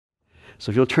So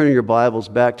if you'll turn your Bibles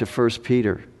back to 1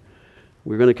 Peter,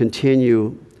 we're going to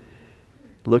continue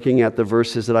looking at the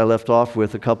verses that I left off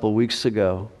with a couple weeks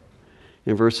ago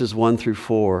in verses 1 through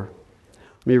 4.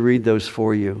 Let me read those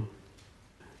for you.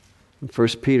 1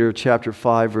 Peter chapter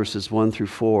 5, verses 1 through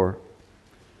 4.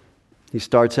 He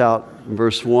starts out in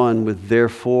verse 1 with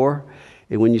therefore.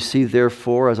 And when you see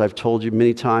therefore, as I've told you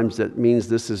many times, that means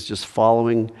this is just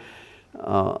following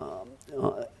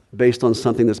based on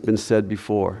something that's been said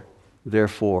before.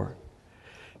 Therefore.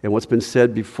 And what's been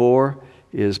said before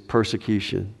is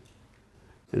persecution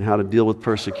and how to deal with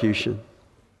persecution.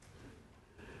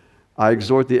 I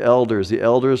exhort the elders. The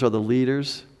elders are the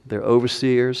leaders, they're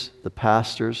overseers, the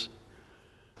pastors.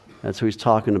 That's who he's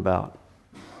talking about.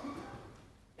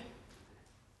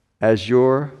 As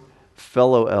your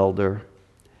fellow elder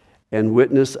and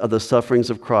witness of the sufferings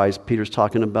of Christ, Peter's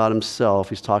talking about himself.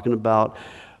 He's talking about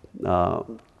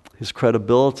his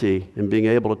credibility in being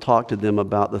able to talk to them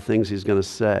about the things he's going to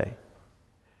say.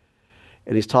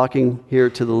 And he's talking here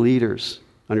to the leaders.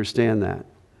 Understand that.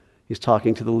 He's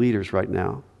talking to the leaders right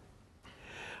now.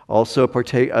 Also, a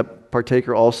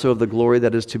partaker also of the glory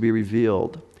that is to be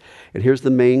revealed. And here's the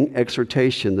main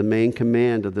exhortation, the main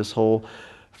command of this whole,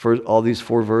 for all these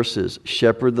 4 verses.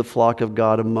 Shepherd the flock of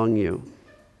God among you.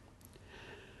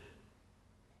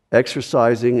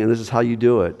 Exercising, and this is how you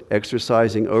do it,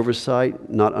 exercising oversight,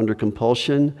 not under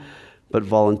compulsion, but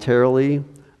voluntarily,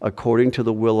 according to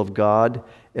the will of God,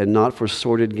 and not for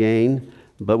sordid gain,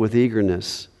 but with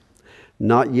eagerness.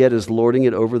 Not yet as lording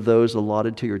it over those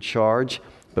allotted to your charge,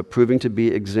 but proving to be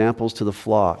examples to the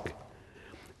flock.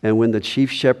 And when the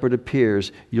chief shepherd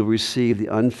appears, you'll receive the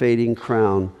unfading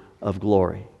crown of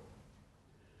glory.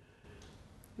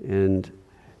 And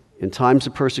in times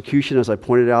of persecution, as I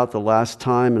pointed out the last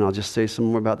time, and I'll just say some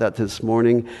more about that this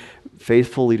morning,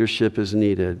 faithful leadership is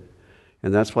needed.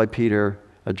 And that's why Peter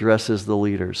addresses the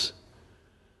leaders.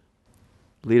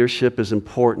 Leadership is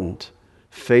important.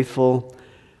 Faithful,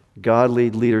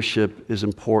 godly leadership is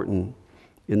important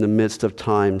in the midst of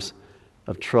times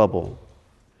of trouble.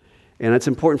 And it's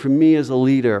important for me as a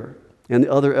leader and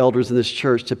the other elders in this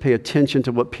church to pay attention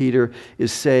to what Peter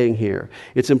is saying here.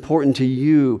 It's important to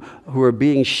you who are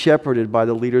being shepherded by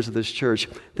the leaders of this church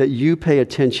that you pay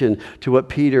attention to what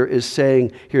Peter is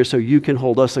saying here so you can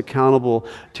hold us accountable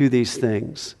to these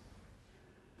things.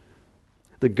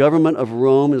 The government of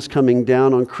Rome is coming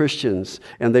down on Christians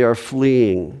and they are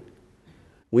fleeing.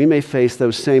 We may face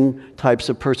those same types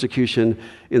of persecution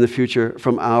in the future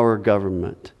from our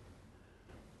government,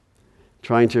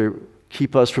 trying to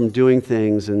keep us from doing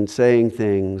things and saying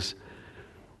things.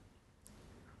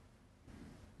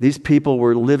 These people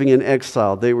were living in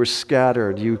exile. They were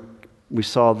scattered. We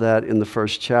saw that in the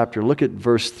first chapter. Look at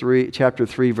chapter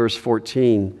 3, verse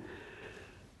 14.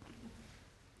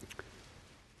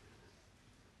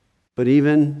 But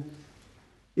even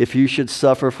if you should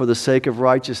suffer for the sake of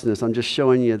righteousness, I'm just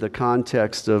showing you the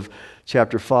context of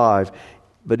chapter 5.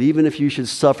 But even if you should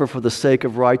suffer for the sake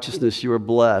of righteousness, you are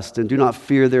blessed. And do not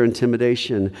fear their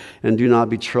intimidation, and do not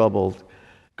be troubled.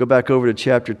 Go back over to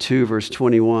chapter 2, verse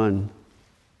 21.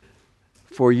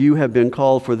 For you have been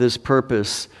called for this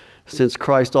purpose, since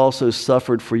Christ also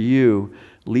suffered for you,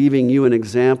 leaving you an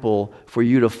example for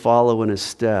you to follow in his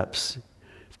steps.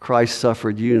 If Christ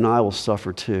suffered, you and I will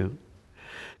suffer too.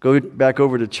 Go back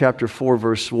over to chapter 4,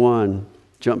 verse 1.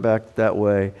 Jump back that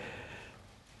way.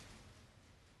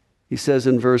 He says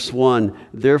in verse 1,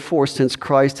 therefore, since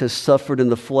Christ has suffered in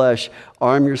the flesh,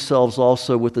 arm yourselves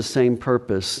also with the same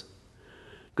purpose.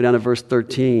 Go down to verse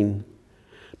 13.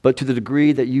 But to the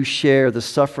degree that you share the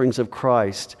sufferings of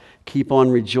Christ, keep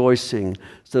on rejoicing,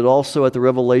 so that also at the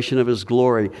revelation of his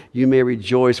glory you may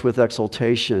rejoice with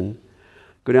exultation.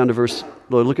 Go down to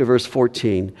look at verse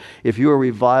 14. If you are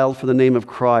reviled for the name of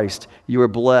Christ, you are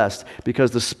blessed,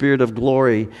 because the Spirit of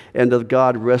glory and of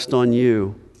God rest on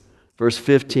you. Verse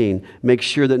 15, make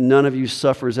sure that none of you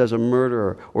suffers as a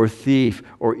murderer or thief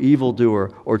or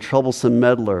evildoer or troublesome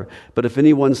meddler. But if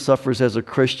anyone suffers as a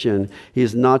Christian, he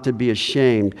is not to be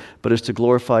ashamed, but is to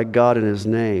glorify God in his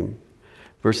name.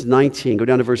 Verse 19, go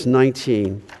down to verse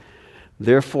 19.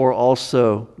 Therefore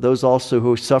also, those also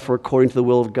who suffer according to the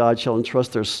will of God shall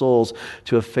entrust their souls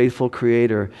to a faithful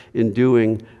Creator in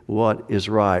doing what is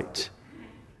right.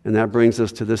 And that brings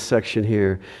us to this section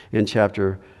here in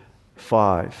chapter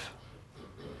 5.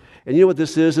 And you know what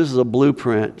this is? This is a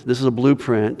blueprint. This is a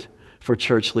blueprint for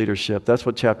church leadership. That's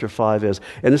what chapter 5 is.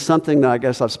 And it's something that I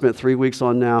guess I've spent 3 weeks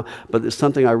on now, but it's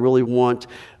something I really want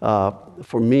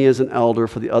for me as an elder,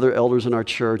 for the other elders in our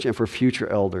church, and for future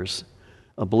elders.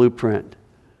 A blueprint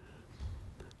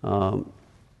on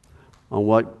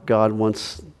what God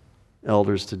wants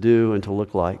elders to do and to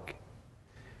look like.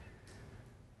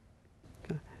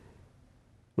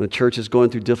 When a church is going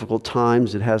through difficult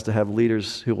times, it has to have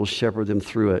leaders who will shepherd them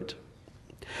through it.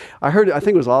 I think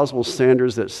it was Oswald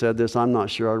Sanders that said this. I'm not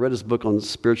sure. I read his book on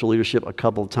spiritual leadership a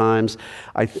couple of times.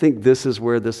 I think this is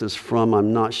where this is from.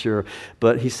 I'm not sure.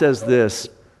 But he says this,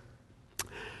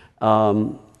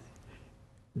 that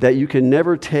you can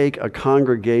never take a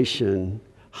congregation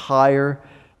higher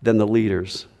than the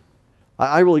leaders.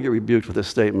 I really get rebuked with this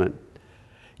statement.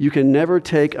 You can never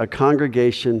take a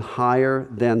congregation higher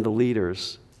than the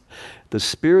leaders. The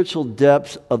spiritual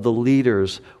depth of the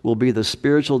leaders will be the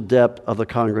spiritual depth of the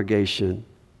congregation.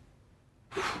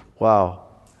 Wow.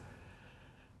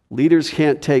 Leaders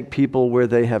can't take people where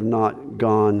they have not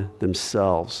gone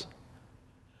themselves.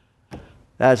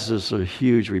 That's just a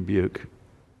huge rebuke.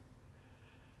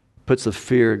 Puts the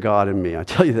fear of God in me. I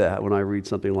tell you that when I read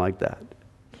something like that.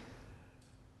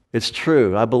 It's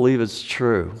true. I believe it's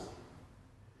true.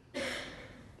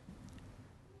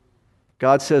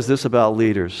 God says this about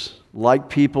leaders. Like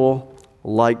people,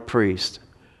 like priests.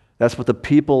 That's what the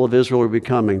people of Israel are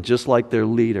becoming, just like their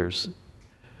leaders.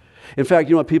 In fact,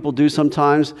 you know what people do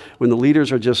sometimes when the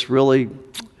leaders are just really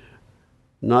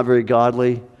not very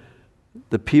godly?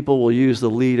 The people will use the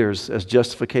leaders as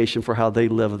justification for how they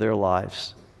live their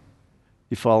lives.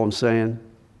 You follow what I'm saying?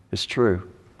 It's true.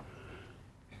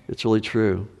 It's really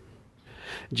true.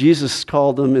 Jesus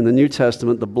called them in the New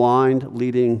Testament the blind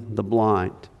leading the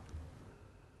blind.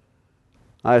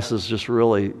 This is just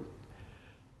really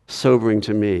sobering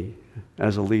to me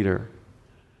as a leader.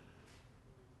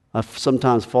 I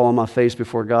sometimes fall on my face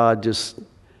before God just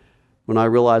when I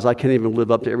realize I can't even live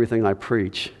up to everything I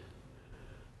preach.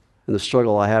 And the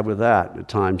struggle I have with that at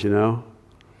times, you know.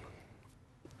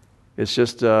 It's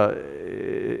just,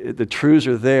 the truths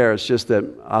are there. It's just that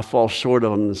I fall short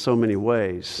of them in so many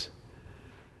ways.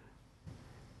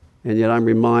 And yet I'm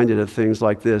reminded of things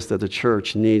like this, that the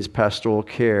church needs pastoral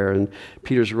care. And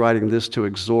Peter's writing this to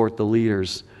exhort the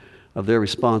leaders of their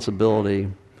responsibility.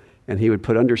 And he would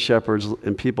put under shepherds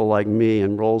and people like me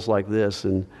in roles like this.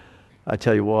 And I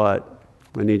tell you what,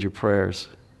 I need your prayers.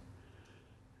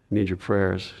 I need your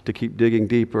prayers to keep digging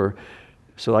deeper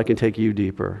so I can take you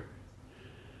deeper.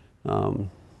 That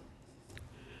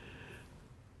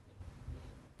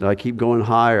I keep going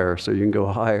higher so you can go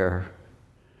higher.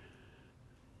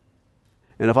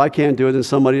 And if I can't do it, then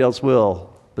somebody else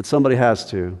will. But somebody has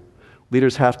to.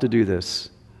 Leaders have to do this.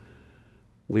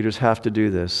 Leaders have to do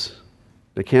this.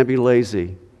 They can't be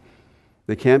lazy.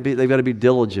 They've got to be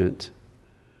diligent.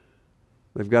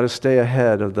 They've got to stay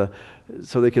ahead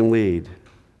so they can lead.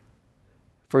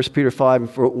 1 Peter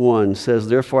 5:1 says,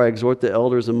 "Therefore I exhort the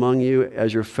elders among you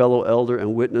as your fellow elder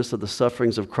and witness of the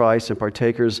sufferings of Christ and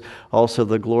partakers also of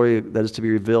the glory that is to be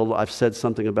revealed." I've said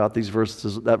something about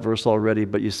that verse already,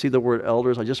 but you see the word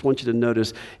elders? I just want you to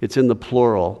notice it's in the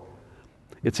plural.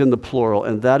 It's in the plural,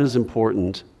 and that is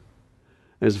important.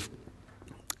 It's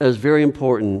very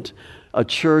important. A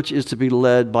church is to be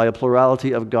led by a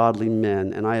plurality of godly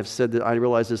men. And I have said that, I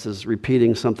realize this is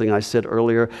repeating something I said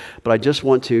earlier, but I just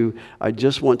want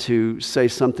to say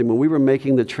something. When we were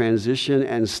making the transition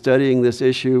and studying this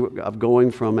issue of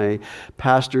going from a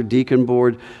pastor-deacon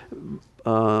board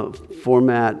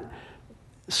format,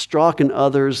 Strauch and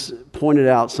others pointed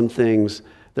out some things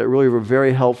that really were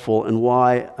very helpful and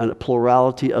why a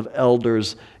plurality of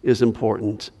elders is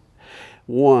important.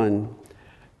 One,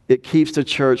 it keeps the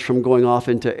church from going off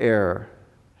into error.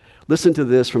 Listen to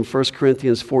this from 1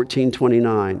 Corinthians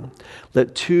 14:29.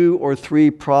 "Let 2 or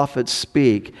 3 prophets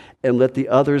speak, and let the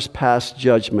others pass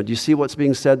judgment." Do you see what's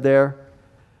being said there?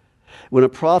 When a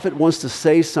prophet wants to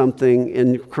say something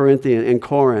in Corinth, in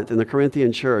the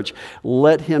Corinthian church,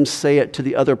 let him say it to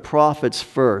the other prophets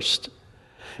first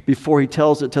before he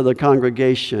tells it to the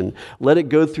congregation. Let it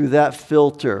go through that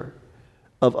filter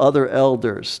of other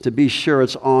elders to be sure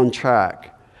it's on track.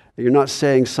 You're not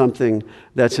saying something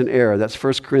that's in error. That's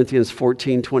 1 Corinthians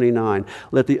 14:29.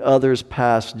 Let the others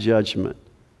pass judgment.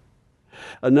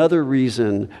 Another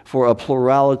reason for a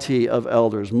plurality of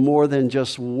elders, more than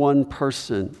just one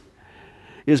person,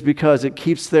 is because it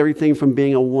keeps everything from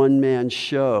being a one-man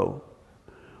show.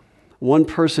 One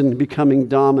person becoming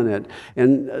dominant.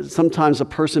 And sometimes a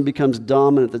person becomes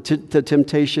dominant. The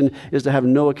temptation is to have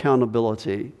no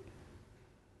accountability.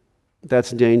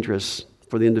 That's dangerous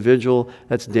for the individual.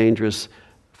 That's dangerous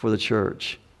for the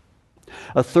church.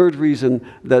 A third reason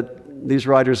that these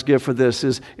writers give for this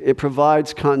is it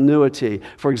provides continuity.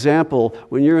 For example,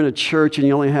 when you're in a church and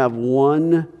you only have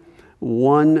one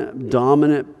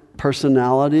dominant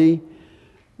personality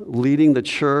leading the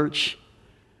church,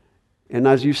 and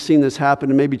as you've seen this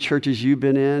happen in maybe churches you've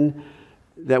been in,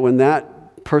 that when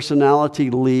that personality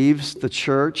leaves the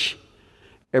church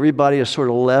Everybody is sort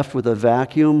of left with a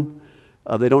vacuum.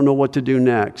 They don't know what to do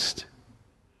next.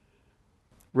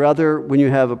 Rather, when you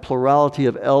have a plurality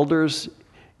of elders,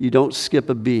 you don't skip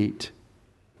a beat.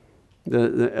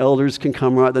 The elders can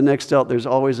come right. There's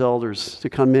always elders to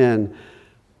come in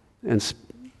and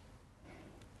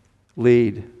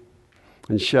lead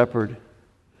and shepherd.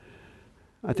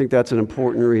 I think that's an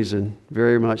important reason,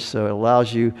 very much so. It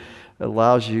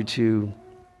allows you to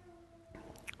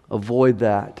avoid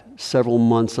that several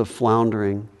months of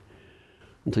floundering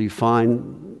until you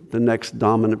find the next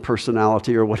dominant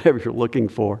personality or whatever you're looking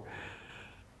for.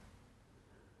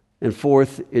 And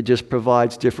fourth, it just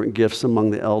provides different gifts among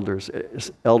the elders.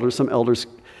 Some elders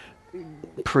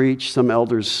preach, some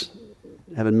elders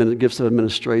have gifts of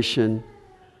administration,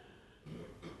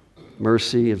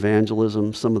 mercy,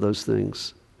 evangelism, some of those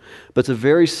things. But it's a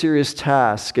very serious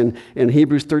task. And in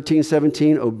Hebrews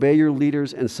 13:17, obey your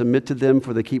leaders and submit to them,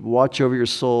 for they keep watch over your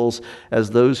souls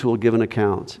as those who will give an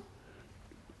account.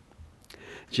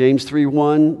 James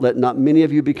 3:1, let not many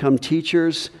of you become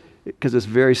teachers, because it's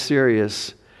very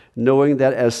serious, knowing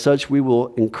that as such we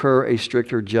will incur a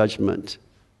stricter judgment.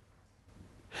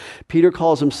 Peter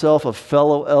calls himself a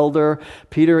fellow elder.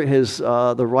 Peter is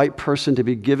the right person to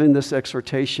be giving this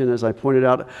exhortation, as I pointed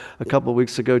out a couple of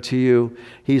weeks ago to you.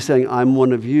 He's saying, I'm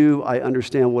one of you. I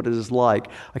understand what it is like.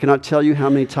 I cannot tell you how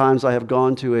many times I have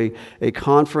gone to a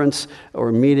conference or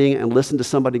a meeting and listened to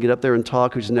somebody get up there and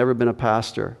talk who's never been a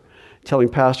pastor, telling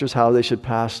pastors how they should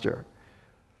pastor.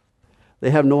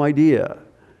 They have no idea.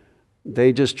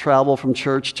 They just travel from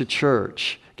church to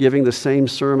church, giving the same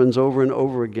sermons over and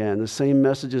over again, the same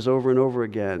messages over and over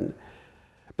again.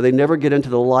 But they never get into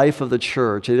the life of the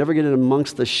church. They never get in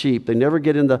amongst the sheep. They never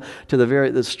get into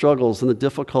the struggles and the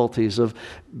difficulties of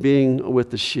being with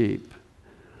the sheep.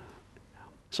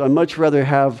 So I'd much rather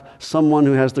have someone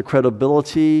who has the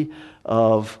credibility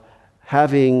of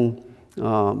having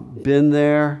been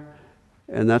there,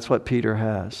 and that's what Peter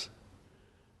has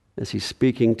as he's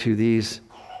speaking to these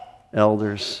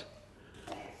elders.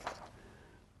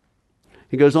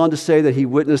 He goes on to say that he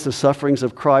witnessed the sufferings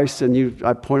of Christ, and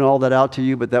I point all that out to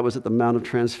you, but that was at the Mount of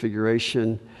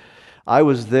Transfiguration. I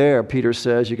was there, Peter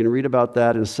says. You can read about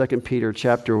that in 2 Peter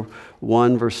chapter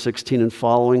 1, verse 16 and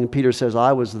following. Peter says,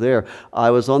 I was there.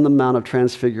 I was on the Mount of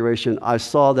Transfiguration. I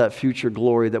saw that future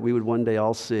glory that we would one day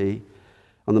all see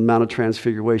on the Mount of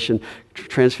Transfiguration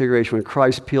when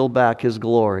Christ peeled back his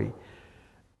glory.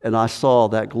 And I saw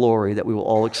that glory that we will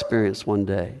all experience one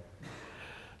day.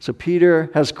 So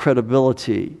Peter has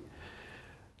credibility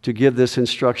to give this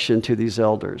instruction to these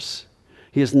elders.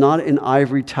 He is not an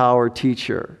ivory tower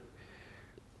teacher.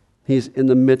 He's in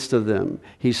the midst of them.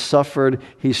 He's suffered,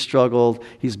 he's struggled,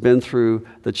 he's been through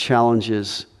the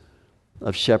challenges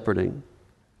of shepherding.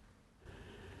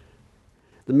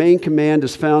 The main command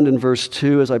is found in verse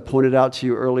 2, as I pointed out to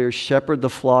you earlier, shepherd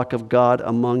the flock of God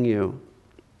among you.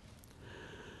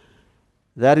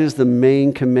 That is the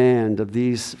main command of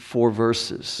these 4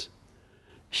 verses.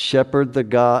 Shepherd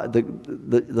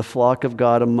the flock of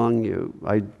God among you.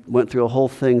 I went through a whole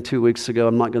thing 2 weeks ago.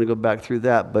 I'm not going to go back through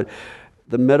that, but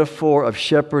the metaphor of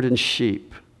shepherd and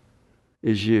sheep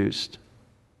is used.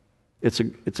 It's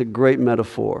a great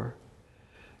metaphor.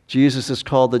 Jesus is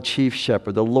called the chief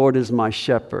shepherd. The Lord is my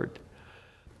shepherd.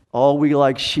 All we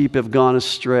like sheep have gone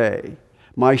astray.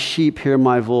 My sheep hear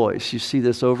my voice. You see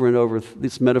this over and over,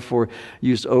 this metaphor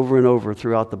used over and over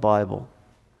throughout the Bible.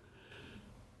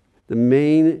 The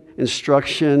main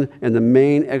instruction and the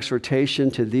main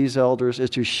exhortation to these elders is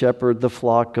to shepherd the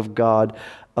flock of God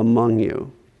among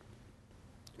you.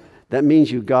 That means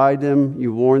you guide them,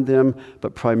 you warn them,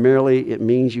 but primarily it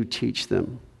means you teach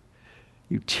them.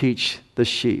 You teach the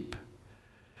sheep.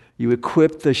 You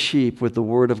equip the sheep with the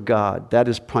Word of God. That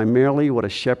is primarily what a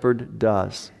shepherd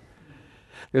does.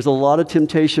 There's a lot of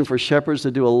temptation for shepherds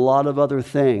to do a lot of other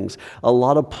things, a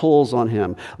lot of pulls on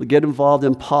him. Get involved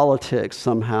in politics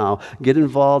somehow, get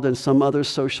involved in some other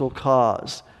social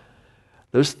cause.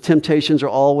 Those temptations are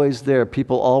always there.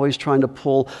 People always trying to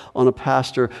pull on a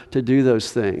pastor to do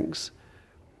those things,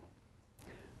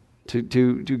 to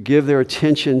give their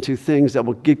attention to things that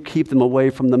will keep them away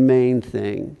from the main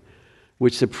thing,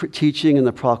 which is the teaching and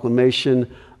the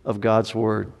proclamation of God's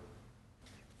Word.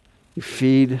 You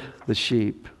feed the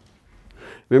sheep.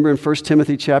 Remember in 1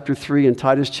 Timothy chapter 3 and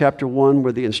Titus chapter 1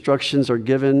 where the instructions are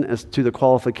given as to the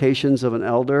qualifications of an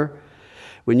elder?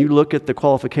 When you look at the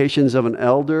qualifications of an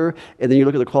elder and then you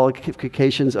look at the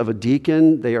qualifications of a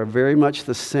deacon, they are very much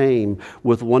the same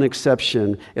with one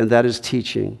exception, and that is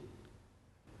teaching.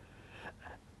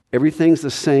 Everything's the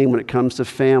same when it comes to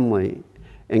family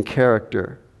and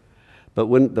character. But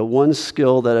when the one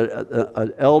skill that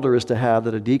an elder is to have,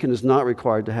 that a deacon is not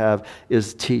required to have,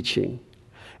 is teaching.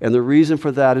 And the reason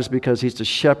for that is because he's to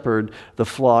shepherd the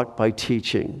flock by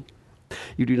teaching.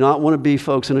 You do not want to be,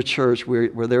 folks, in a church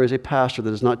where there is a pastor that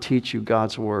does not teach you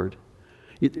God's word.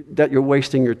 That you're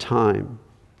wasting your time.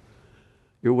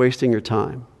 You're wasting your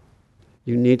time.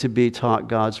 You need to be taught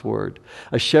God's word.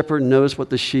 A shepherd knows what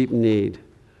the sheep need.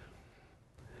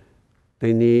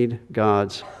 They need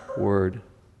God's word.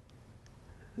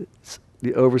 It's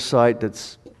the oversight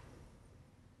that's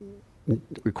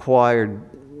required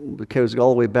goes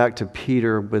all the way back to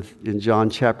Peter in John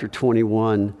chapter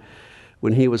 21,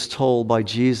 when he was told by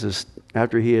Jesus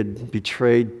after he had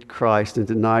betrayed Christ and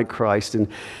denied Christ, and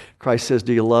Christ says,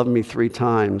 "Do you love me?" 3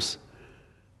 times.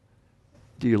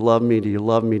 Do you love me? Do you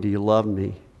love me? Do you love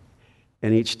me?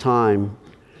 And each time,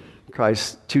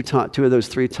 Christ, two of those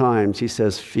 3 times, he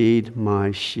says, "Feed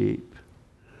my sheep."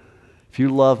 If you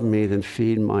love me, then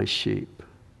feed my sheep.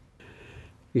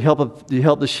 You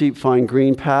help the sheep find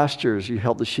green pastures. You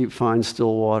help the sheep find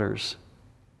still waters.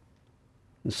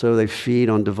 And so they feed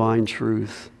on divine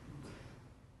truth.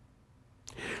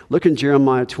 Look in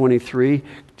Jeremiah 23.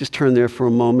 Just turn there for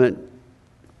a moment.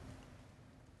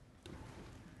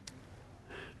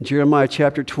 Jeremiah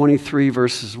chapter 23,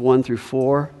 verses 1 through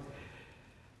 4.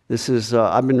 This is,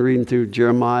 I've been reading through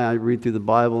Jeremiah. I read through the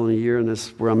Bible in a year, and this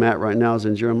where I'm at right now is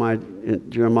in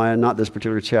Jeremiah, not this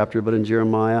particular chapter, but in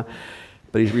Jeremiah.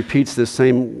 But he repeats this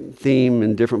same theme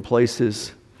in different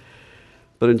places.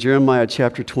 But in Jeremiah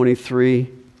chapter 23,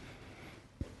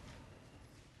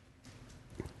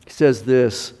 he says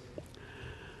this,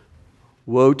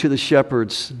 "Woe to the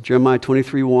shepherds," Jeremiah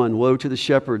 23:1, "Woe to the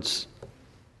shepherds."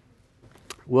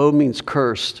 Woe means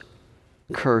cursed.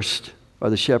 Cursed are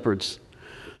the shepherds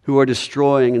who are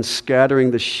destroying and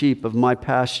scattering the sheep of my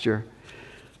pasture,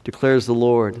 declares the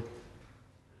Lord.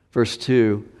 Verse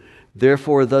 2,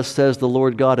 "Therefore thus says the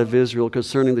Lord God of Israel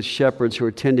concerning the shepherds who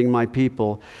are tending my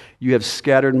people, you have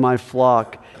scattered my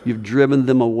flock, you've driven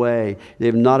them away, they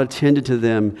have not attended to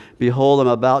them. Behold, I'm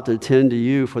about to attend to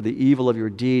you for the evil of your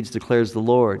deeds, declares the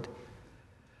Lord.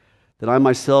 That I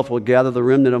myself will gather the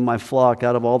remnant of my flock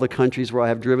out of all the countries where I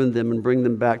have driven them and bring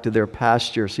them back to their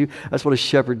pasture." See, that's what a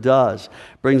shepherd does,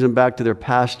 brings them back to their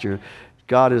pasture.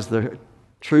 God is the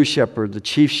true shepherd, the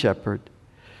chief shepherd.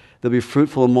 "They'll be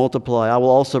fruitful and multiply. I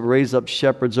will also raise up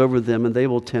shepherds over them, and they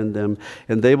will tend them,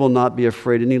 and they will not be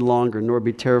afraid any longer, nor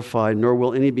be terrified, nor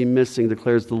will any be missing,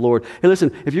 declares the Lord." Hey,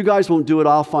 listen, if you guys won't do it,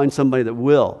 I'll find somebody that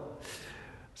will.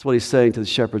 That's what he's saying to the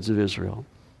shepherds of Israel.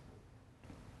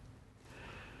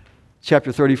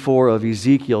 Chapter 34 of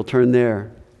Ezekiel, turn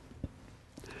there.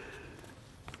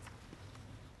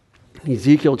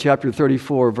 Ezekiel chapter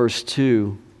 34, verse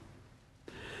 2.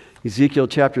 Ezekiel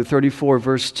chapter 34,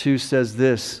 verse 2 says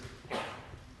this,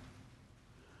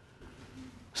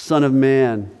 "Son of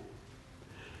man,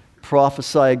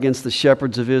 prophesy against the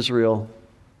shepherds of Israel."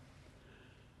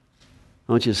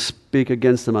 I want you to speak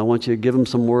against them. I want you to give them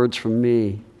some words from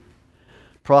me.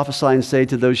 "Prophesy and say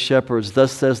to those shepherds,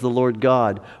 thus says the Lord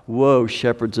God, woe,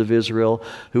 shepherds of Israel,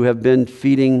 who have been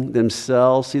feeding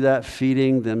themselves." See that?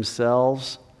 Feeding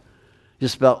themselves.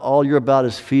 Just about all you're about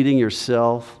is feeding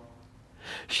yourself.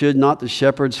 "Should not the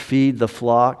shepherds feed the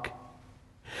flock?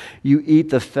 You eat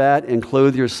the fat and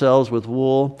clothe yourselves with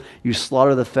wool. You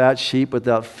slaughter the fat sheep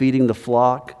without feeding the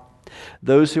flock.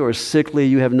 Those who are sickly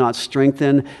you have not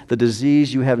strengthened, the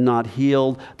diseased you have not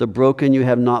healed, the broken you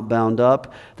have not bound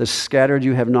up, the scattered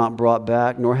you have not brought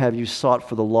back, nor have you sought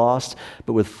for the lost,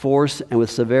 but with force and with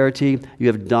severity you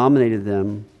have dominated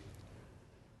them.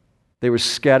 They were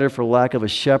scattered for lack of a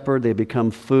shepherd. They have become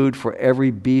food for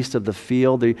every beast of the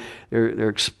field. They're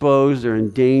exposed, they're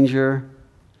in danger.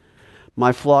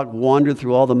 My flock wandered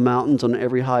through all the mountains on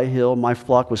every high hill. My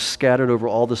flock was scattered over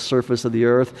all the surface of the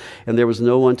earth, and there was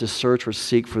no one to search or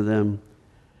seek for them.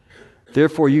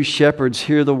 Therefore, you shepherds,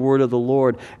 hear the word of the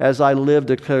Lord. As I live,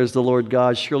 declares the Lord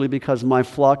God, surely because my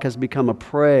flock has become a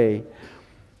prey."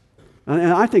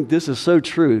 And I think this is so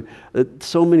true, that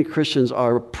so many Christians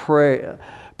are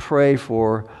pray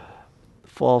for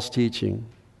false teaching,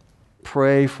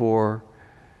 pray for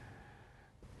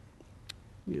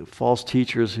false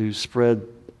teachers who spread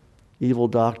evil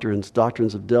doctrines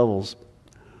of devils,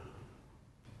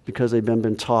 because they've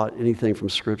been taught anything from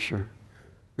Scripture.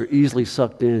 They're easily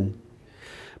sucked in.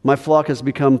 "My flock has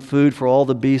become food for all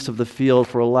the beasts of the field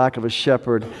for a lack of a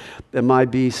shepherd, and my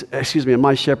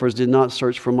shepherds did not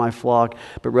search for my flock,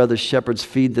 but rather shepherds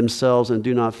feed themselves and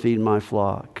do not feed my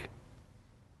flock."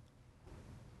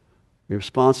 The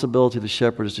responsibility of the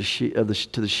shepherd is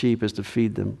to the sheep is to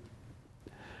feed them.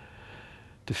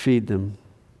 To feed them.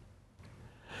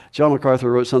 John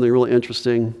MacArthur wrote something really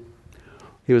interesting.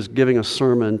 He was giving a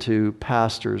sermon to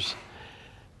pastors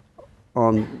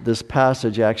on this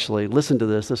passage, actually. Listen to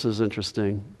this. This is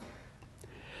interesting.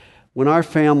 When our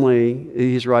family,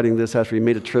 he's writing this after he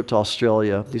made a trip to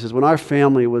Australia. He says, when our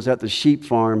family was at the sheep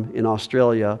farm in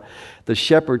Australia, the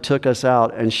shepherd took us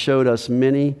out and showed us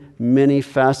many, many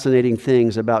fascinating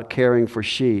things about caring for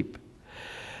sheep.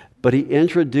 But he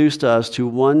introduced us to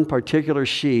one particular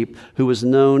sheep who was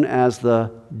known as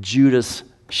the Judas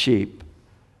sheep.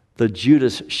 The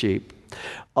Judas sheep.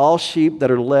 All sheep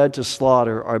that are led to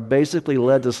slaughter are basically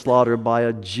led to slaughter by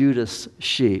a Judas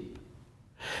sheep.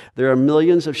 There are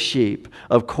millions of sheep,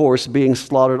 of course, being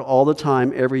slaughtered all the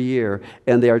time every year,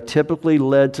 and they are typically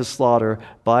led to slaughter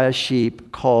by a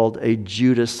sheep called a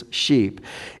Judas sheep.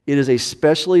 It is a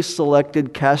specially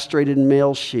selected castrated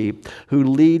male sheep who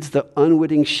leads the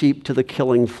unwitting sheep to the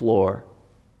killing floor.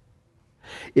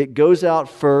 It goes out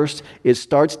first, it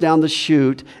starts down the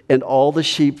chute, and all the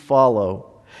sheep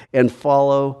follow, and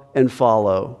follow, and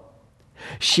follow.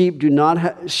 Sheep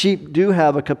do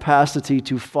have a capacity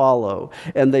to follow,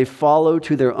 and they follow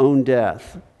to their own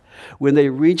death. When they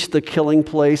reach the killing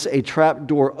place, a trap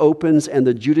door opens, and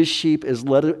the Judas sheep is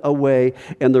led away,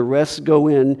 and the rest go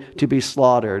in to be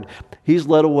slaughtered. He's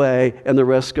led away, and the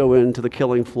rest go into the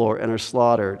killing floor and are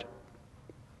slaughtered.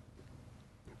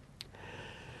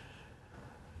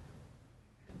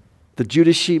 The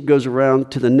Judas sheep goes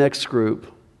around to the next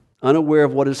group. Unaware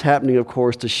of what is happening, of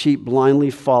course, the sheep blindly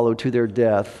follow to their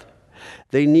death.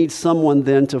 They need someone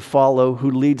then to follow who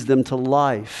leads them to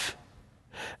life,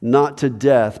 not to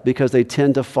death, because they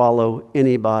tend to follow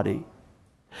anybody.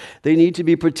 They need to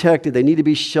be protected. They need to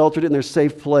be sheltered in their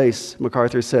safe place,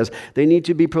 MacArthur says. They need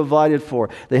to be provided for.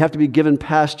 They have to be given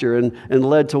pasture and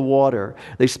led to water.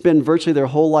 They spend virtually their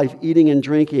whole life eating and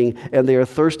drinking, and they are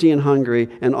thirsty and hungry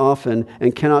and often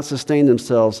and cannot sustain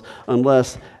themselves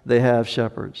unless they have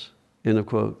shepherds. End of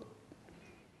quote.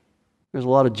 There's a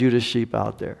lot of Judas sheep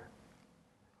out there.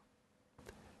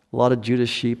 A lot of Judas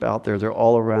sheep out there. They're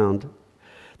all around.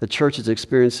 The church is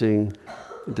experiencing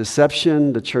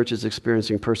deception. The church is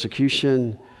experiencing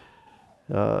persecution.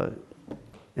 And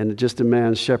it just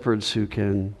demands shepherds who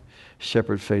can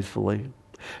shepherd faithfully.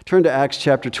 Turn to Acts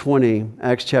chapter 20.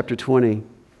 Acts chapter 20.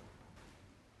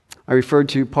 I referred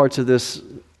to parts of this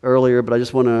earlier, but I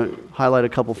just want to highlight a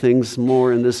couple things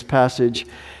more in this passage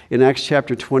in Acts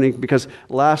chapter 20, because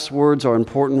last words are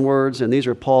important words, and these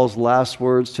are Paul's last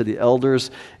words to the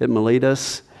elders at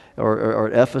Miletus or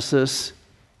at Ephesus.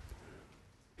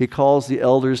 He calls the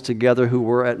elders together who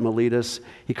were at Miletus.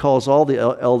 He calls all the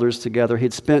elders together.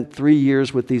 He'd spent 3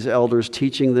 years with these elders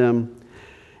teaching them,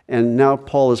 and now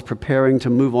Paul is preparing to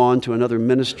move on to another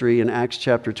ministry in Acts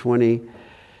chapter 20.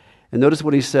 And notice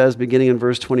what he says beginning in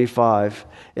verse 25.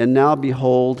 And now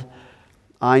behold,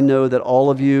 I know that all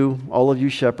of you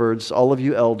shepherds, all of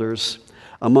you elders,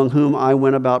 among whom I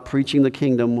went about preaching the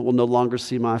kingdom, will no longer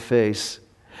see my face.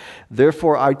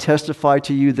 Therefore I testify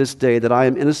to you this day that I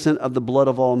am innocent of the blood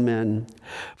of all men.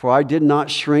 For I did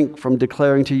not shrink from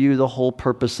declaring to you the whole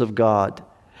purpose of God.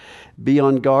 Be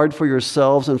on guard for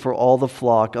yourselves and for all the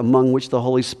flock, among which the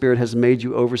Holy Spirit has made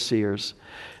you overseers.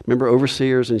 Remember,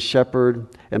 overseers and shepherd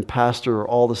and pastor are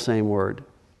all the same word.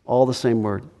 All the same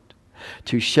word.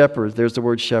 To shepherd, there's the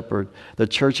word shepherd, the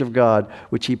church of God,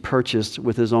 which he purchased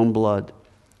with his own blood.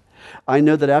 I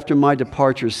know that after my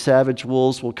departure, savage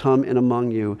wolves will come in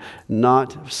among you,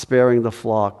 not sparing the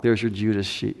flock. There's your Judas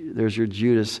sheep. There's your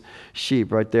Judas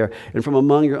sheep right there. And from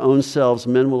among your own selves,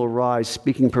 men will arise,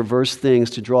 speaking perverse things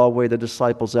to draw away the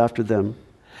disciples after them.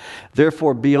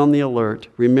 Therefore, be on the alert,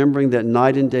 remembering that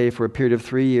night and day for a period of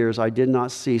 3 years, I did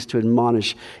not cease to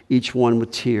admonish each one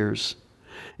with tears.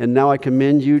 And now I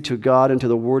commend you to God and to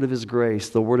the word of his grace.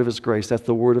 The word of his grace, that's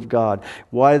the word of God.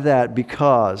 Why that?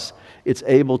 Because it's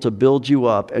able to build you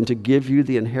up and to give you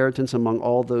the inheritance among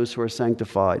all those who are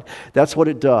sanctified. That's what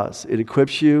it does. It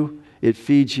equips you, it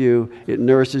feeds you, it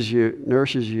nourishes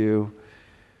you,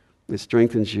 it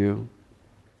strengthens you.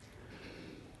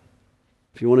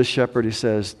 If you want a shepherd, he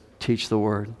says, teach the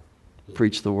word,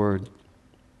 preach the word.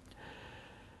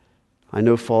 I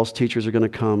know false teachers are going to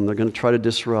come. They're going to try to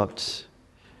disrupt.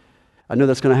 I know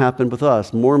that's going to happen with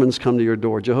us. Mormons come to your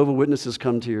door. Jehovah's Witnesses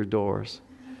come to your doors.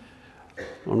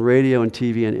 On radio and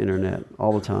TV and internet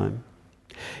all the time.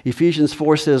 Ephesians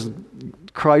 4 says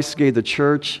Christ gave the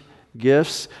church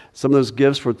gifts. Some of those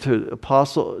gifts were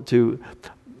to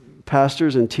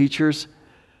pastors and teachers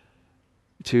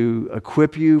to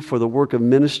equip you for the work of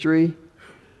ministry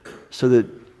so that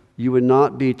you would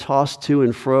not be tossed to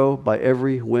and fro by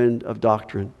every wind of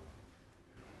doctrine.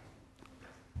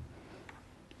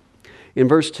 In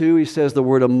verse 2, he says the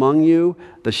word among you.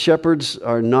 The shepherds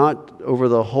are not over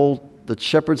the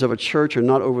shepherds of a church are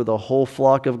not over the whole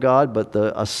flock of God, but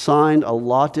the assigned,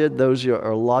 allotted, those who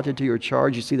are allotted to your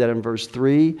charge. You see that in verse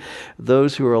 3,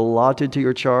 those who are allotted to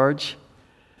your charge.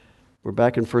 We're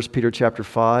back in 1 Peter chapter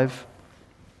 5.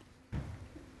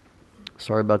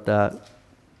 Sorry about that.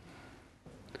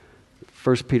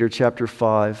 1 Peter chapter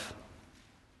 5.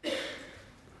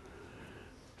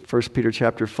 1 Peter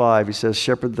chapter 5, he says,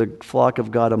 shepherd the flock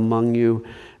of God among you.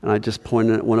 And I just want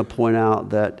to point out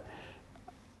that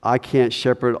I can't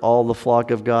shepherd all the flock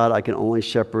of God. I can only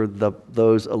shepherd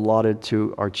those allotted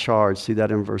to our charge. See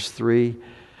that in verse 3?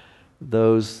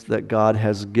 Those that God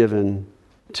has given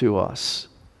to us.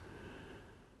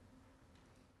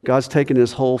 God's taken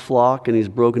his whole flock and he's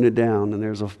broken it down. And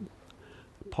there's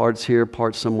parts here,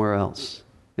 parts somewhere else.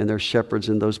 And there's shepherds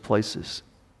in those places.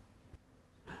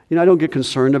 You know, I don't get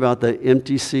concerned about the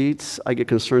empty seats. I get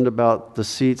concerned about the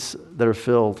seats that are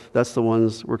filled. That's the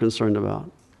ones we're concerned about.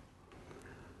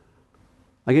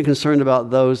 I get concerned about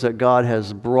those that God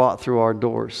has brought through our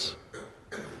doors.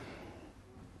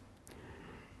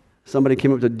 Somebody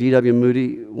came up to D.W.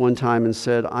 Moody one time and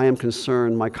said, I am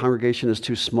concerned my congregation is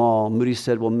too small. Moody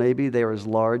said, well, maybe they are as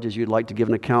large as you'd like to give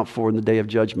an account for in the day of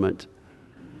judgment.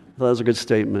 I thought that was a good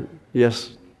statement.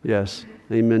 Yes,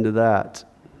 amen to that.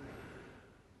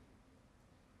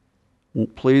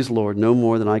 Please, Lord, no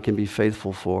more than I can be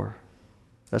faithful for.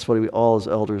 That's what we all as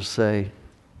elders say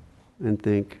and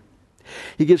think.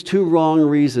 He gives two wrong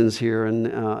reasons here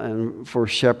and for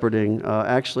shepherding. Two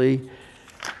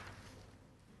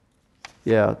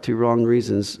wrong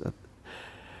reasons.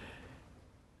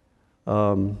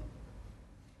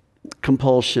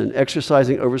 Compulsion,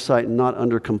 exercising oversight not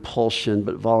under compulsion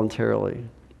but voluntarily.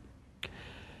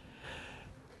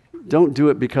 Don't do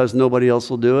it because nobody else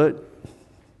will do it.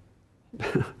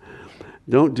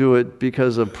 Don't do it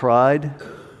because of pride.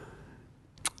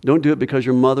 Don't do it because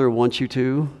your mother wants you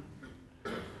to.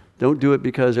 Don't do it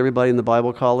because everybody in the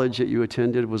Bible college that you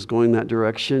attended was going that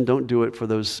direction. Don't do it for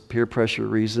those peer pressure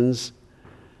reasons.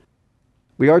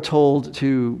 We are told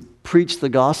to preach the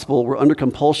gospel. We're under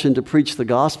compulsion to preach the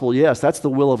gospel. Yes, that's the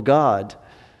will of God.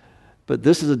 But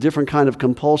this is a different kind of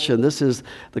compulsion. This is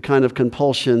the kind of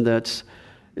compulsion that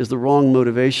is the wrong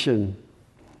motivation.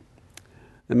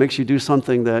 It makes you do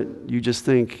something that you just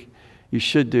think you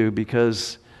should do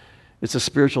because it's a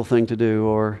spiritual thing to do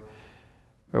or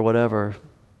whatever.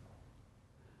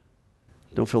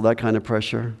 Don't feel that kind of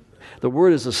pressure. The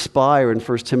word is aspire in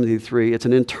 1 Timothy 3. It's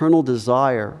an internal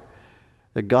desire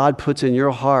that God puts in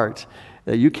your heart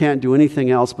that you can't do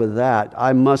anything else but that.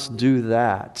 I must do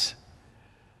that.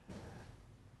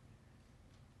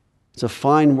 It's a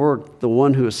fine work, the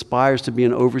one who aspires to be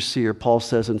an overseer, Paul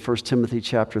says in 1 Timothy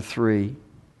chapter 3.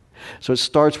 So it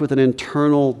starts with an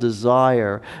internal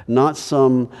desire, not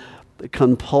some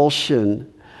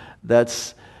compulsion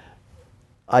that's,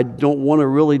 I don't want to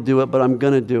really do it, but I'm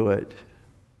going to do it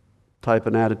type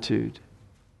an attitude.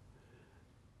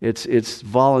 It's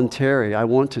voluntary. I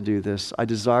want to do this. I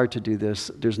desire to do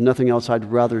this. There's nothing else I'd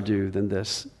rather do than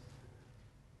this.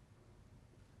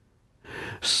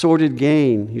 Sordid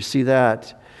gain, you see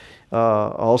that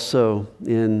also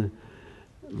in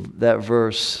that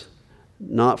verse.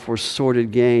 Not for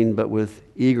sordid gain, but with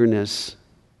eagerness.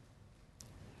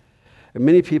 And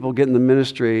many people get in the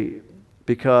ministry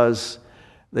because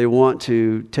they want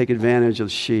to take advantage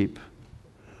of sheep.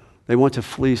 They want to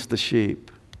fleece the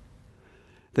sheep.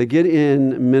 They get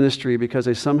in ministry because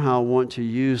they somehow want to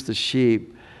use the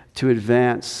sheep to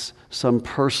advance some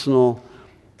personal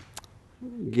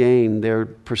gain they're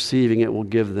perceiving it will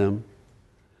give them.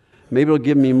 Maybe it'll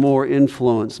give me more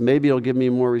influence. Maybe it'll give me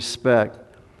more respect.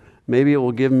 Maybe it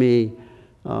will give me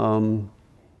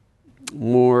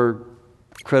more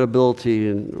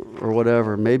credibility or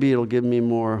whatever. Maybe it'll give me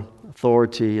more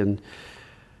authority. And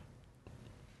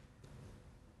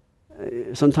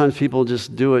sometimes people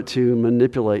just do it to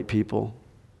manipulate people.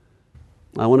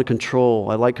 I want to control.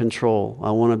 I like control.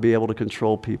 I want to be able to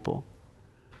control people.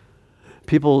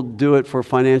 People do it for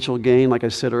financial gain. Like I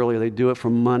said earlier, they do it for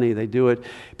money. They do it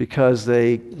because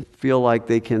they feel like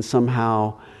they can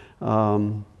somehow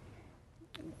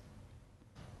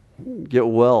get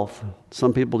wealth.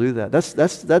 Some people do that. That's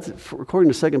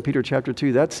according to 2 Peter chapter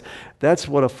 2, that's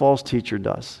what a false teacher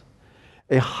does.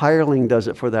 A hireling does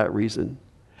it for that reason.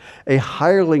 A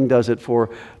hireling does it for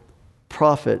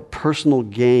profit, personal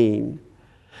gain.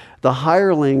 The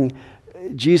hireling,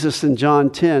 Jesus in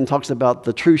John 10 talks about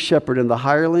the true shepherd and the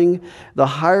hireling. The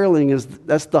hireling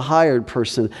that's the hired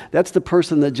person. That's the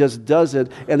person that just does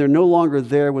it, and they're no longer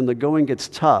there when the going gets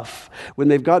tough. When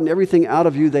they've gotten everything out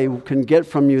of you they can get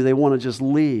from you, they want to just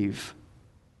leave.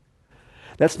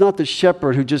 That's not the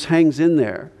shepherd who just hangs in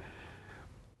there.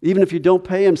 Even if you don't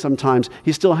pay him sometimes,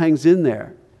 he still hangs in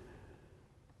there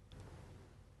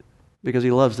because he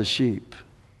loves the sheep.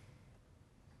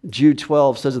 Jude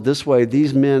 12 says it this way: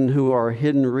 these men who are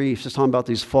hidden reefs, just talking about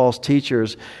these false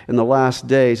teachers in the last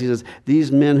days, he says,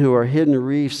 these men who are hidden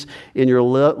reefs in your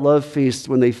love feast,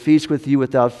 when they feast with you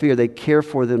without fear, they care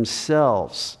for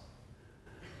themselves.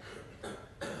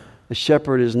 The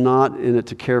shepherd is not in it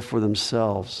to care for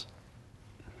themselves.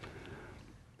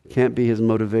 It can't be his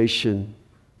motivation.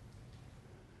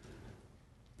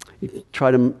 You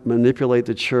try to manipulate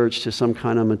the church to some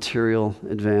kind of material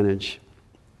advantage.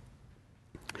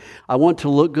 I want to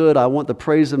look good. I want the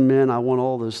praise of men. I want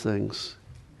all those things.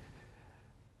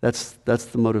 That's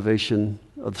the motivation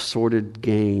of sordid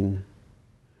gain.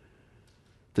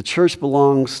 The church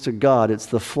belongs to God. It's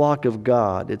the flock of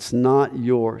God. It's not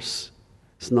yours.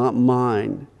 It's not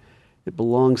mine. It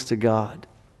belongs to God.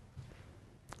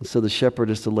 And so the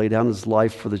shepherd is to lay down his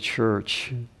life for the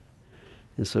church.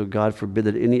 And so God forbid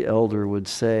that any elder would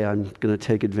say, I'm going to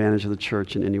take advantage of the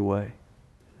church in any way.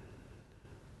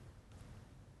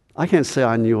 I can't say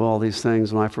I knew all these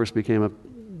things when I first became a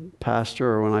pastor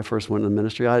or when I first went into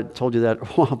ministry. I told you that a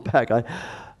while back.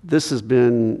 This has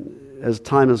been, as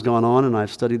time has gone on and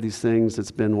I've studied these things, it's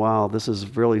been, wow, this is a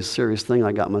really serious thing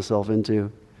I got myself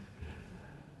into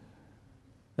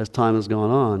as time has gone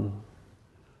on.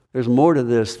 There's more to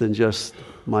this than just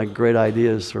my great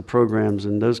ideas for programs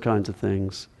and those kinds of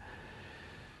things.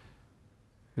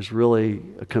 There's really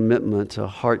a commitment, a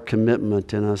heart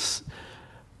commitment in us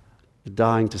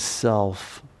dying to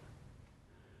self.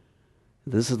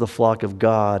 This is the flock of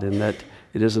God, and that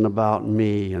it isn't about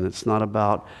me, and it's not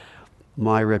about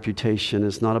my reputation.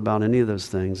 It's not about any of those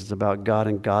things. It's about God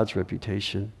and God's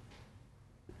reputation.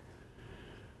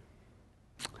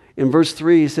 In verse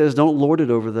 3, he says, don't lord it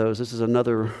over those. This is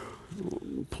another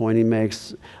point he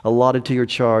makes. Allotted to your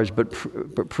charge,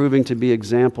 but proving to be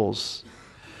examples.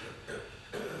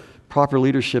 Proper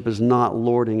leadership is not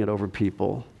lording it over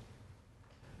people.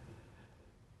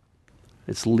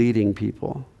 It's leading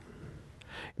people.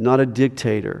 Not a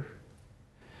dictator.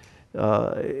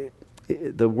 The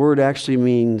word actually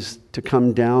means to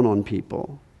come down on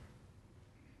people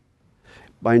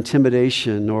by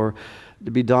intimidation, or to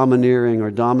be domineering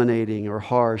or dominating or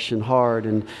harsh and hard.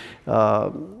 And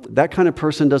that kind of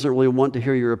person doesn't really want to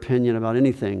hear your opinion about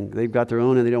anything. They've got their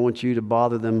own, and they don't want you to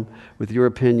bother them with your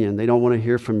opinion. They don't want to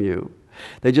hear from you.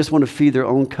 They just want to feed their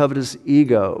own covetous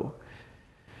ego.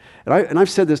 And I've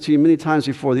said this to you many times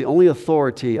before. The only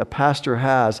authority a pastor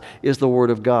has is the Word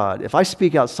of God. If I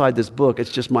speak outside this book, it's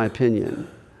just my opinion.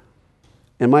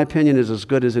 And my opinion is as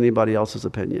good as anybody else's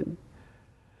opinion.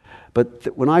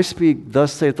 But when I speak,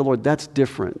 thus saith the Lord, that's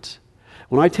different.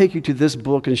 When I take you to this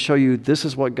book and show you this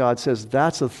is what God says,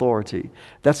 that's authority.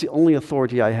 That's the only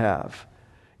authority I have.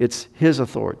 It's His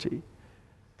authority.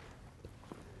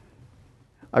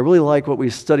 I really like what we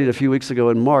studied a few weeks ago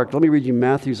in Mark. Let me read you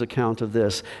Matthew's account of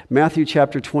this. Matthew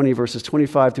chapter 20, verses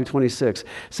 25 through 26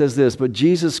 says this: but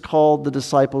Jesus called the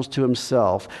disciples to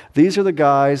himself. These are the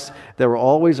guys that were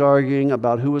always arguing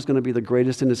about who was going to be the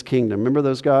greatest in his kingdom. Remember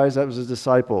those guys? That was his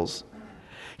disciples.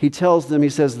 He tells them, he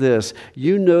says this: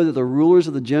 you know that the rulers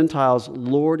of the Gentiles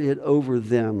lord it over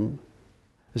them.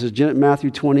 This is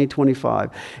Matthew 20,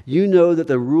 25. You know that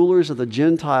the rulers of the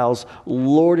Gentiles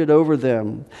lord it over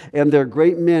them, and their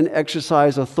great men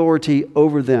exercise authority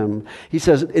over them. He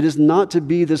says, it is not to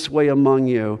be this way among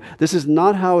you. This is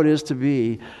not how it is to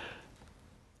be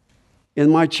in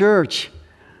my church.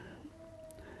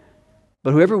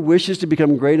 But whoever wishes to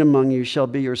become great among you shall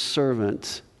be your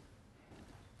servant.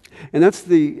 And that's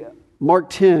the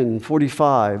Mark 10,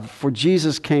 45, for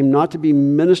Jesus came not to be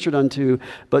ministered unto,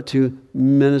 but to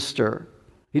minister.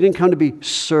 He didn't come to be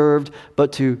served,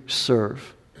 but to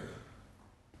serve.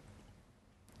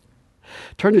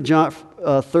 Turn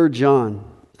to 3 John,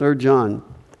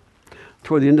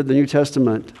 toward the end of the New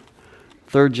Testament.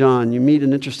 3 John, you meet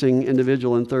an interesting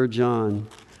individual in 3 John.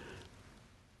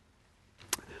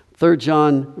 3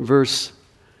 John, verse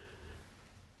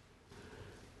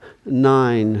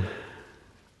 9.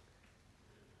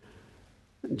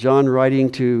 John writing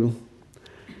to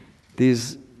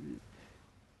this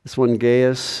one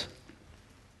Gaius,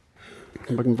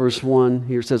 back in verse 1,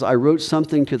 here says, I wrote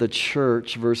something to the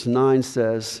church. Verse 9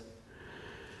 says,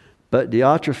 but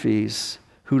Diotrephes,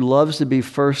 who loves to be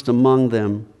first among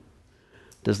them,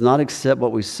 does not accept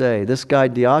what we say. This guy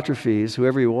Diotrephes,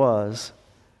 whoever he was,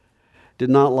 did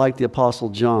not like the Apostle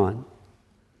John.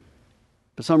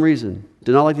 For some reason,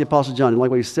 did not like the Apostle John. Didn't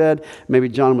like what he said. Maybe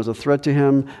John was a threat to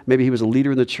him. Maybe he was a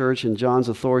leader in the church, and John's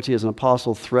authority as an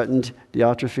apostle threatened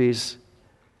Diotrephes.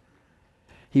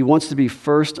 He wants to be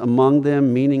first among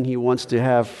them, meaning he wants to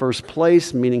have first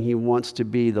place, meaning he wants to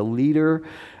be the leader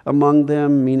among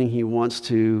them, meaning he wants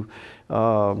to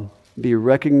be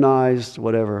recognized,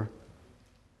 whatever.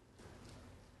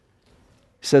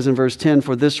 He says in verse 10,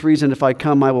 "For this reason, if I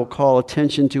come, I will call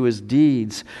attention to his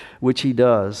deeds, which he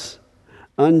does,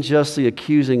 unjustly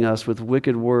accusing us with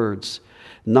wicked words.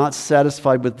 Not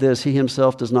satisfied with this, he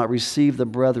himself does not receive the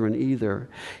brethren either.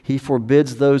 He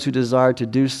forbids those who desire to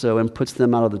do so and puts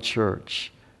them out of the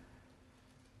church.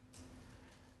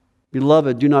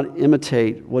 Beloved, do not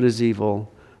imitate what is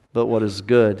evil, but what is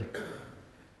good."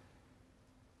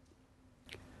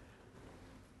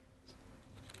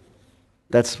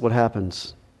 That's what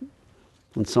happens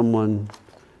when someone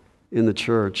in the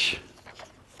church,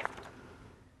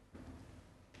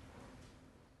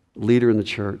 leader in the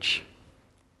church,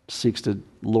 seeks to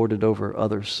lord it over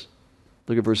others.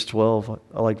 Look at verse 12.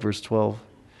 I like verse 12.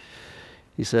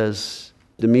 He says,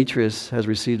 "Demetrius has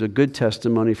received a good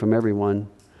testimony from everyone."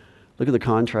 Look at the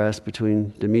contrast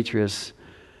between Demetrius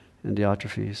and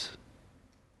Diotrephes.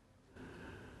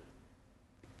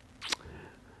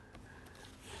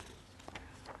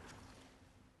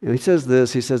 And he says,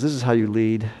 this is how you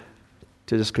lead,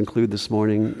 to just conclude this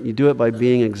morning. You do it by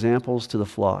being examples to the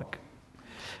flock.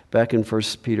 Back in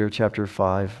 1 Peter chapter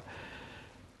 5,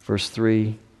 verse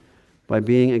 3, by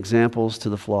being examples to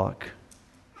the flock.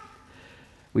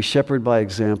 We shepherd by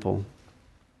example.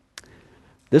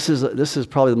 This is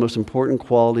probably the most important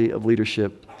quality of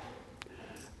leadership.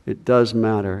 It does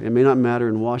matter. It may not matter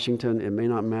in Washington, it may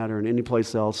not matter in any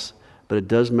place else, but it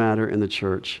does matter in the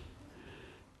church.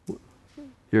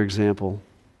 Your example.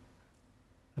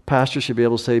 A pastor should be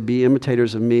able to say, "Be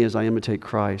imitators of me as I imitate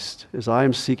Christ." As I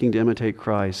am seeking to imitate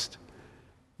Christ,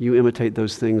 you imitate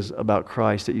those things about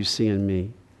Christ that you see in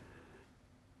me.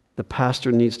 The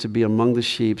pastor needs to be among the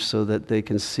sheep so that they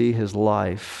can see his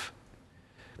life.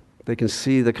 They can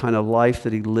see the kind of life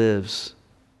that he lives.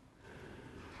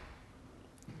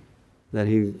 That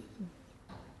he,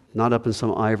 not up in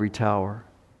some ivory tower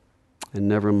and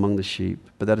never among the sheep.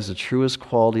 But that is the truest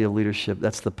quality of leadership.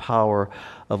 That's the power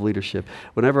of leadership.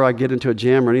 Whenever I get into a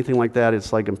jam or anything like that,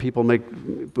 it's like when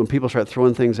people start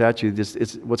throwing things at you,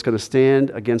 it's what's going to stand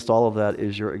against all of that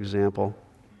is your example.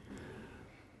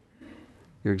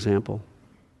 Your example.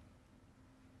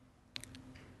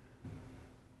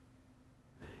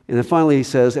 And then finally he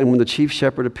says, "And when the chief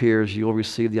shepherd appears, you will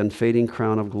receive the unfading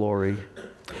crown of glory."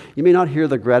 You may not hear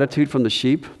the gratitude from the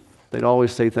sheep. They'd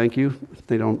always say thank you.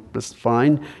 They don't, that's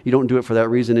fine. You don't do it for that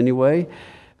reason anyway.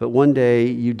 But one day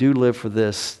you do live for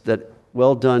this, that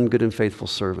well done, good and faithful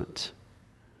servant.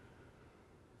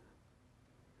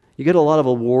 You get a lot of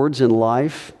awards in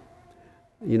life.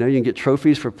 You know, you can get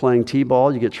trophies for playing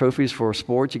t-ball. You get trophies for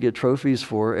sports. You get trophies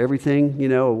for everything,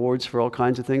 awards for all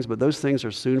kinds of things. But those things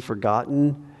are soon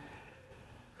forgotten.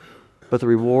 But the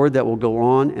reward that will go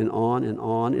on and on and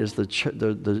on is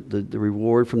the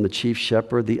reward from the chief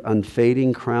shepherd, the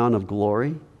unfading crown of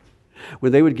glory.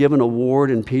 When they would give an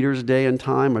award in Peter's day and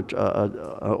time, an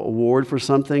award for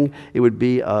something, it would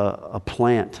be a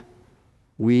plant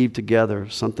weaved together,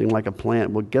 something like a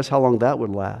plant. Well, guess how long that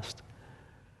would last?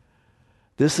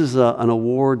 This is an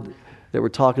award that we're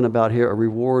talking about here, a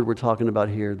reward we're talking about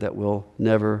here that will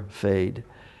never fade.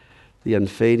 The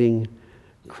unfading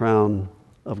crown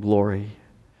of glory.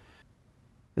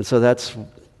 And so that's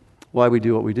why we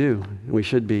do what we do. And we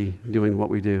should be doing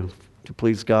what we do to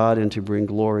please God and to bring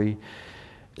glory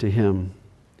to Him.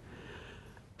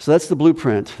 So that's the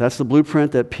blueprint. That's the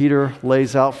blueprint that Peter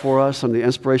lays out for us under the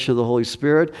inspiration of the Holy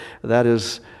Spirit. That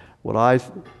is what I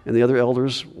and the other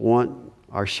elders want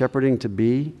our shepherding to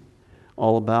be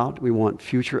all about. We want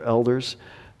future elders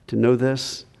to know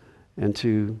this and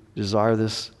to desire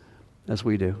this as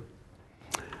we do.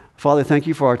 Father, thank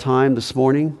you for our time this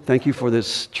morning. Thank you for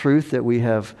this truth that we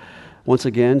have once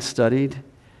again studied,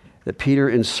 that Peter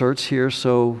inserts here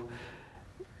so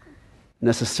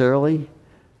necessarily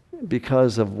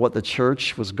because of what the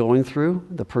church was going through,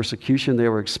 the persecution they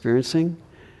were experiencing,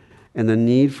 and the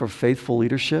need for faithful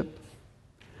leadership.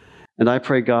 And I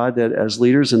pray, God, that as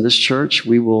leaders in this church,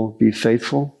 we will be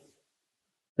faithful,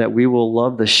 that we will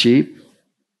love the sheep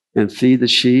and feed the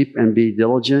sheep and be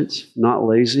diligent, not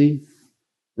lazy,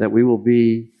 that we will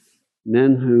be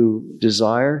men who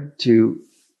desire to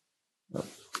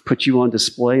put you on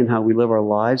display in how we live our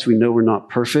lives. We know we're not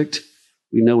perfect.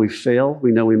 We know we fail.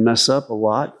 We know we mess up a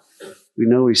lot. We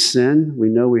know we sin. We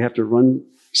know we have to run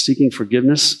seeking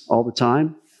forgiveness all the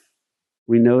time.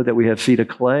 We know that we have feet of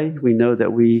clay. We know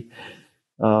that we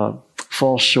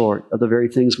fall short of the very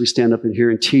things we stand up in here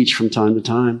and teach from time to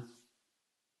time.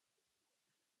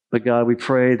 But God, we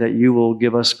pray that you will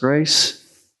give us grace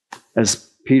As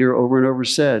Peter over and over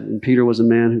said, and Peter was a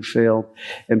man who failed,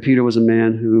 and Peter was a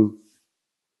man who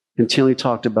continually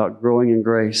talked about growing in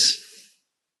grace.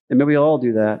 And may we all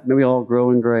do that. May we all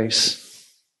grow in grace.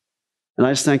 And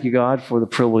I just thank you, God, for the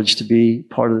privilege to be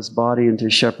part of this body and to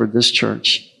shepherd this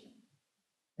church.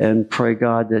 And pray,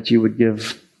 God, that you would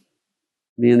give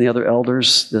me and the other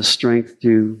elders the strength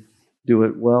to do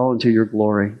it well and to your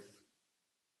glory.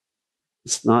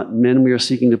 It's not men we are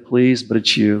seeking to please, but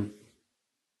it's you.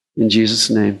 In Jesus'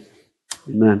 name,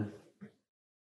 amen.